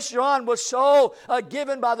 and Jeshurun was so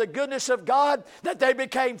given by the goodness of God, that they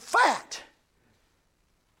became fat.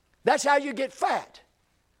 That's how you get fat.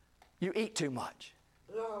 You eat too much.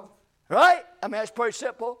 Yeah. Right? I mean, that's pretty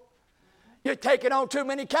simple. You're taking on too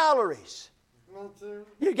many calories.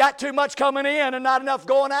 You got too much coming in and not enough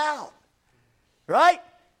going out. Right?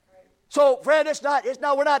 So, friend,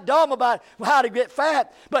 we're not dumb about how to get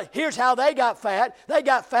fat, but here's how they got fat. They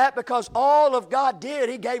got fat because all of God did,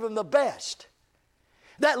 He gave them the best.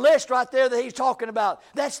 That list right there that He's talking about,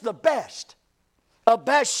 that's the best. Of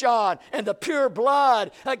Bashan and the pure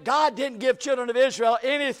blood. God didn't give children of Israel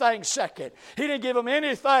anything second. He didn't give them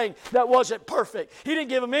anything that wasn't perfect. He didn't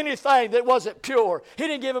give them anything that wasn't pure. He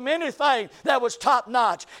didn't give them anything that was top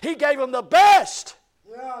notch. He gave them the best.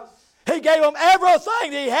 Yes. He gave them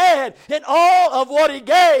everything He had, and all of what He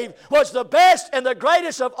gave was the best and the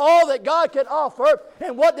greatest of all that God could offer.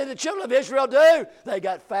 And what did the children of Israel do? They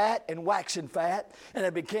got fat and waxing fat, and they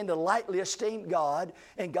began to lightly esteem God.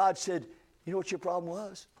 And God said, you know what your problem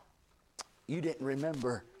was? You didn't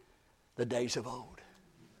remember the days of old.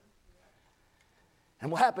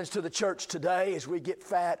 And what happens to the church today is we get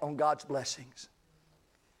fat on God's blessings.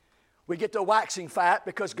 We get to waxing fat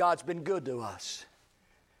because God's been good to us.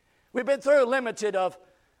 We've been through a limited of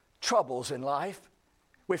troubles in life.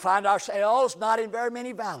 We find ourselves not in very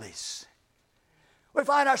many valleys. We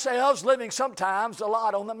find ourselves living sometimes a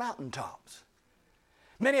lot on the mountaintops.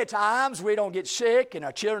 Many a times we don't get sick, and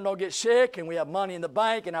our children don't get sick, and we have money in the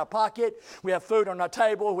bank, in our pocket. We have food on our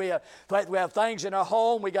table. We have things in our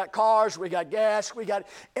home. We got cars. We got gas. We got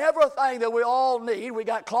everything that we all need. We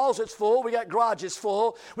got closets full. We got garages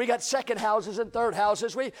full. We got second houses and third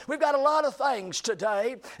houses. We've got a lot of things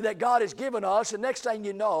today that God has given us, and next thing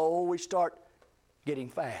you know, we start getting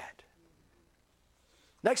fat.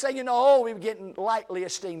 Next thing you know, we're getting lightly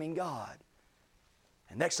esteeming God.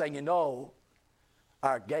 And next thing you know,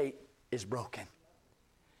 our gate is broken.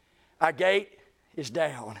 Our gate is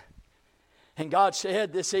down. And God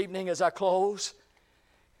said this evening as I close,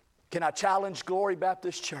 can I challenge Glory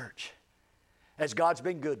Baptist Church? As God's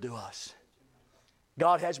been good to us.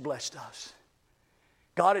 God has blessed us.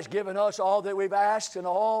 God has given us all that we've asked and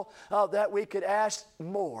all that we could ask,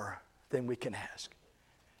 more than we can ask.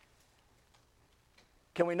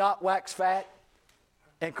 Can we not wax fat?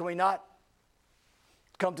 And can we not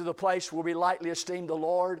come to the place where we lightly esteem the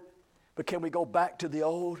Lord? But can we go back to the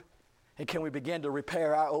old? And can we begin to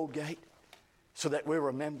repair our old gate so that we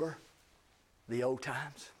remember the old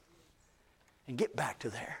times? And get back to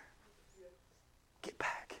there. Get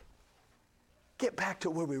back. Get back to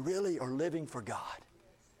where we really are living for God.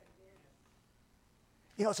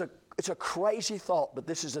 You know, it's a crazy thought, but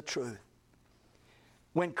this is the truth.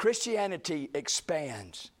 When Christianity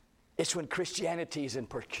expands, it's when Christianity is in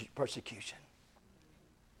persecution.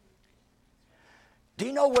 Do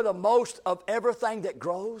you know where the most of everything that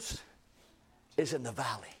grows is in the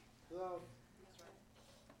valley?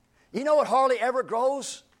 You know what hardly ever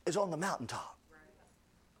grows is on the mountaintop.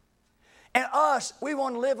 And us, we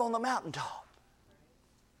want to live on the mountaintop.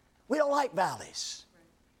 We don't like valleys.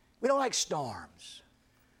 We don't like storms.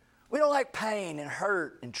 We don't like pain and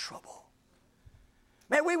hurt and trouble.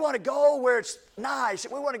 Man, we want to go where it's nice.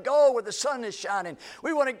 We want to go where the sun is shining.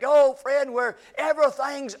 We want to go, friend, where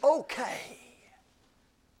everything's okay.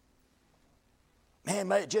 Man,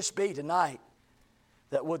 may it just be tonight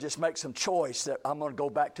that we'll just make some choice that I'm going to go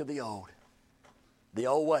back to the old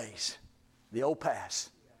ways, the old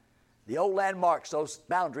past, the old landmarks, those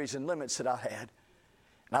boundaries and limits that I had.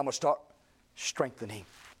 And I'm going to start strengthening,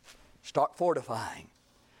 start fortifying.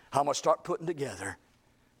 I'm going to start putting together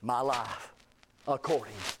my life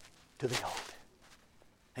according to the old.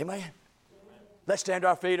 Amen? Let's stand to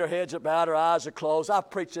our feet, our heads are bowed, our eyes are closed. I'll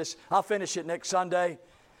preach this. I'll finish it next Sunday,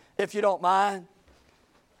 if you don't mind.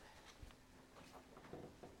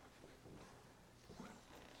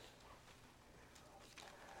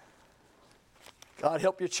 God,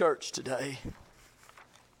 help your church today.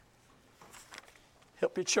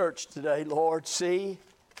 Help your church today, Lord. See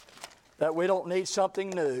that we don't need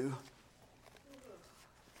something new.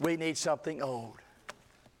 We need something old.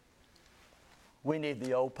 We need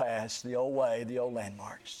the old past, the old way, the old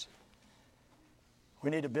landmarks.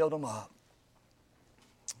 We need to build them up.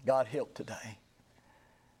 God, help today.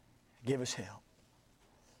 Give us help.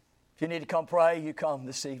 If you need to come pray, you come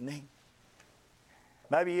this evening.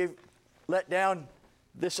 Maybe you've let down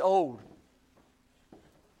this old.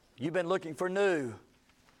 You've been looking for new.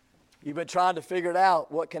 You've been trying to figure it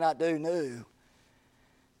out. What can I do new?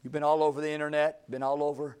 You've been all over the internet, been all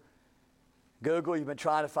over Google. You've been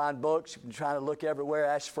trying to find books. You've been trying to look everywhere,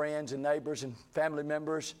 ask friends and neighbors and family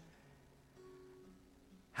members.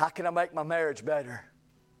 How can I make my marriage better?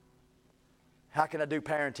 How can I do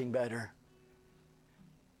parenting better?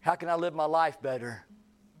 How can I live my life better?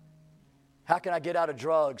 How can I get out of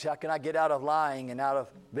drugs? How can I get out of lying and out of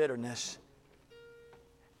bitterness?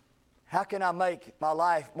 How can I make my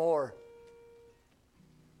life more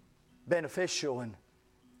beneficial and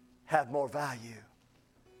have more value?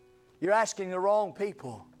 You're asking the wrong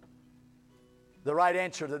people. The right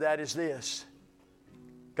answer to that is this: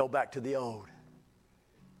 go back to the old.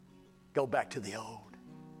 Go back to the old.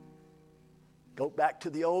 Go back to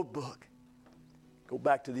the old book. Go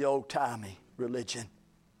back to the old-timey religion.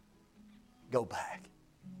 Go back.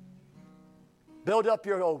 Build up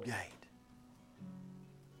your old gate.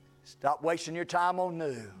 Stop wasting your time on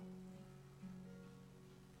new.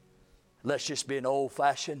 Let's just be an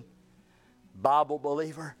old-fashioned Bible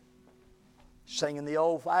believer, singing the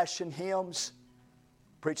old-fashioned hymns,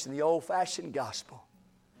 preaching the old-fashioned gospel,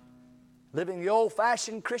 living the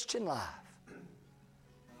old-fashioned Christian life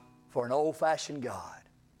for an old-fashioned God,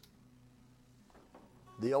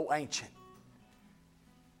 the old ancient.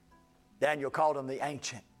 Daniel called him the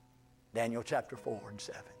ancient, Daniel chapter 4 and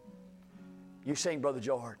 7. You sing, Brother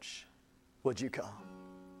George. Would you come?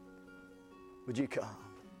 Would you come?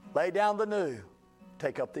 Lay down the new,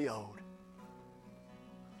 take up the old.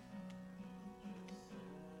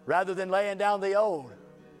 Rather than laying down the old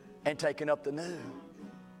and taking up the new.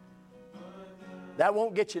 That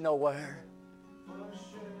won't get you nowhere.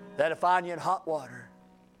 That'll find you in hot water.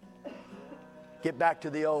 Get back to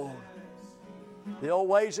the old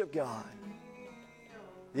ways of God,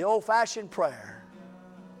 the old-fashioned prayer,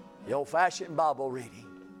 the old-fashioned Bible reading,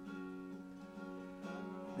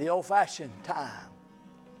 the old-fashioned time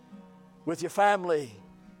with your family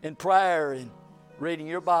in prayer and reading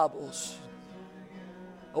your Bibles,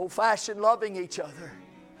 old-fashioned loving each other,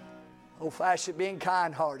 old-fashioned being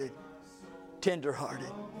kind-hearted,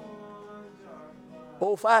 tender-hearted,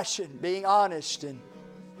 old-fashioned being honest and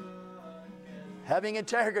having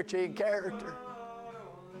integrity and character.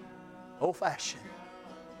 Old-fashioned.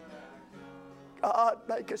 God,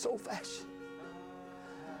 make us old-fashioned.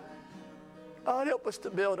 God, help us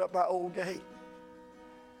to build up our old gate.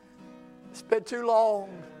 It's been too long.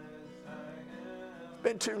 It's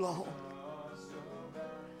been too long.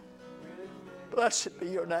 Blessed be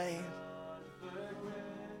your name.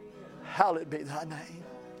 Hallowed be thy name.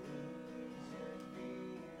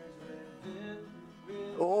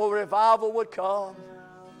 Oh, revival would come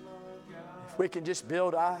if we can just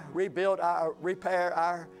repair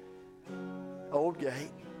our old gate.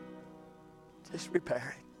 Just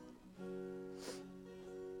repair it.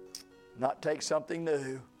 Not take something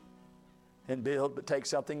new and build, but take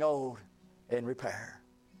something old and repair.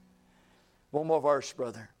 One more verse,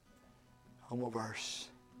 brother. One more verse.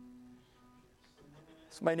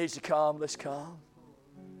 Somebody needs to come. Let's come.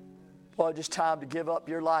 Boy, just time to give up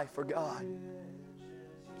your life for God.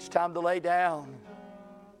 It's time to lay down.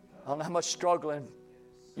 I don't know how much struggling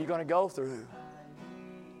you're going to go through.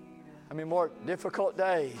 I mean, more difficult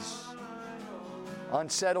days,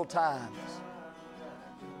 unsettled times.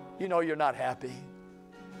 You know you're not happy.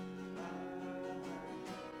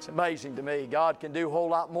 It's amazing to me. God can do a whole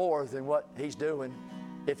lot more than what He's doing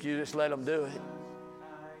if you just let Him do it.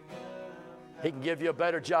 He can give you a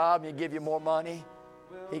better job. He can give you more money.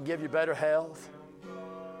 He can give you better health.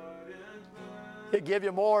 He'll give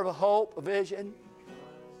you more of a hope, a vision.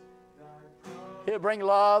 He'll bring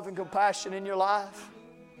love and compassion in your life.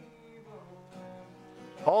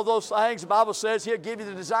 All those things, the Bible says He'll give you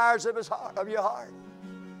the desires of your heart.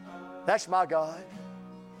 That's my God.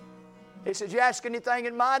 He says, you ask anything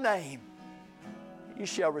in my name, you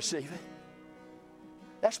shall receive it.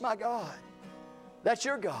 That's my God. That's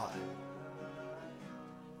your God.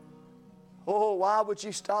 Oh, why would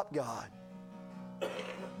you stop God?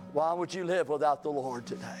 Why would you live without the Lord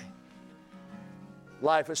today?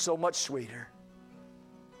 Life is so much sweeter,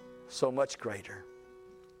 so much greater.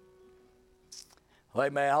 Well,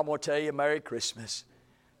 amen. I'm going to tell you, Merry Christmas.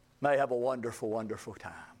 May have a wonderful, wonderful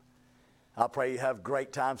time. I pray you have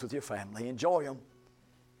great times with your family. Enjoy them.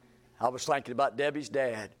 I was thinking about Debbie's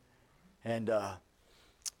dad. And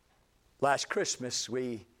last Christmas,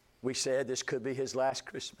 we said this could be his last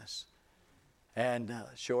Christmas. And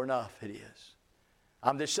sure enough, it is.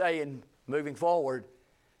 I'm just saying, moving forward,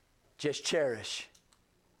 just cherish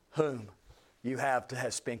whom you have to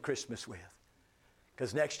have spent Christmas with.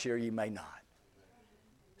 Because next year you may not.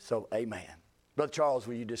 So, amen. Brother Charles,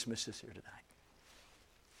 will you dismiss us here tonight?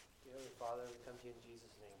 Dear Father, we come to you in Jesus'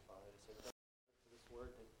 name, Father, to say thank you for this word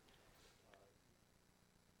that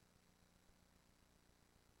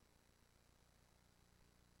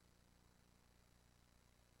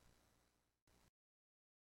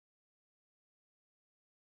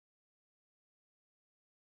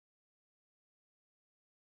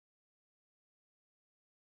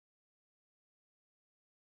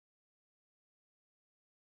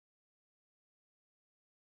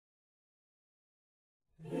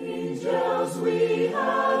Angels we